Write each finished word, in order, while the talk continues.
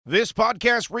This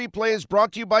podcast replay is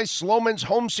brought to you by Sloman's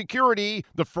Home Security.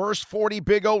 The first 40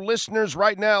 Big O listeners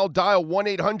right now, dial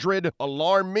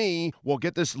 1-800-ALARM-ME, will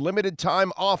get this limited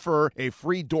time offer, a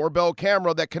free doorbell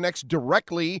camera that connects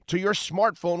directly to your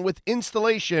smartphone with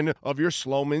installation of your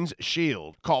Sloman's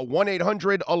Shield. Call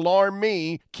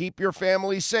 1-800-ALARM-ME. Keep your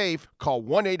family safe. Call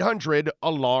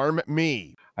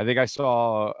 1-800-ALARM-ME. I think I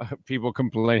saw people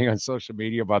complaining on social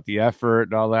media about the effort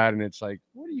and all that, and it's like,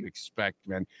 what do you expect,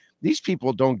 man? These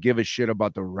people don't give a shit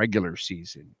about the regular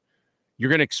season. You're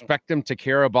going to expect them to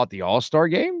care about the All-Star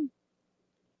game?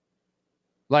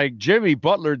 Like Jimmy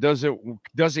Butler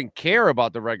doesn't care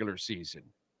about the regular season.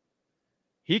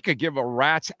 He could give a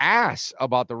rat's ass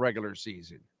about the regular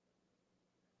season.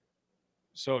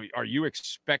 So are you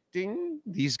expecting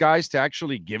these guys to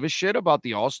actually give a shit about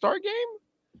the All-Star game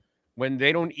when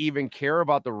they don't even care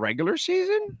about the regular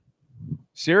season?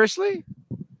 Seriously?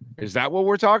 Is that what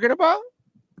we're talking about?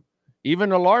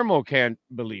 Even Alarmo can't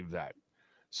believe that.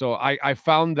 So I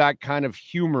found that kind of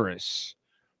humorous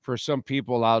for some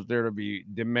people out there to be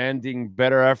demanding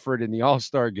better effort in the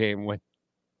All-Star game when,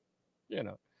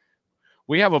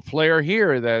 we have a player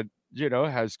here that,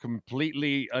 has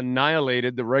completely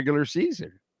annihilated the regular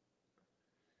season.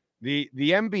 The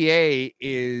NBA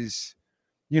is,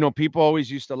 people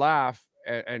always used to laugh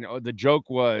and the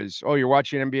joke was, oh, you're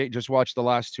watching NBA, just watch the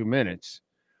last 2 minutes.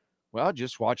 Well,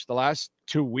 just watch the last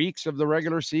 2 weeks of the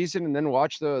regular season and then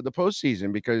watch the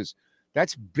postseason, because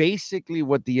that's basically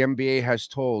what the NBA has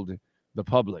told the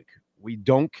public. We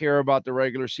don't care about the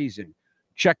regular season.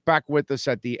 Check back with us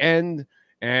at the end,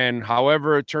 and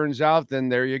however it turns out, then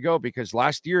there you go, because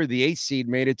last year the 8th seed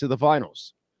made it to the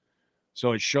finals.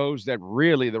 So it shows that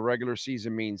really the regular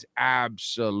season means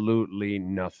absolutely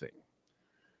nothing.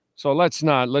 So let's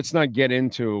not get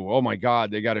into, oh my God,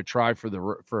 they got to try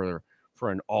for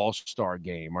an all-star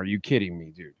game. Are you kidding me,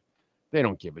 dude? They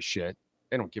don't give a shit.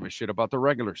 They don't give a shit about the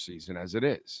regular season as it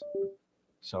is.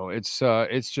 So it's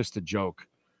just a joke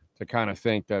to kind of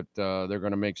think that they're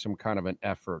going to make some kind of an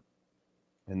effort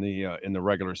in the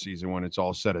regular season when it's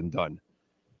all said and done.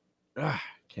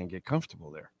 Can't get comfortable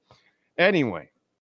there. Anyway,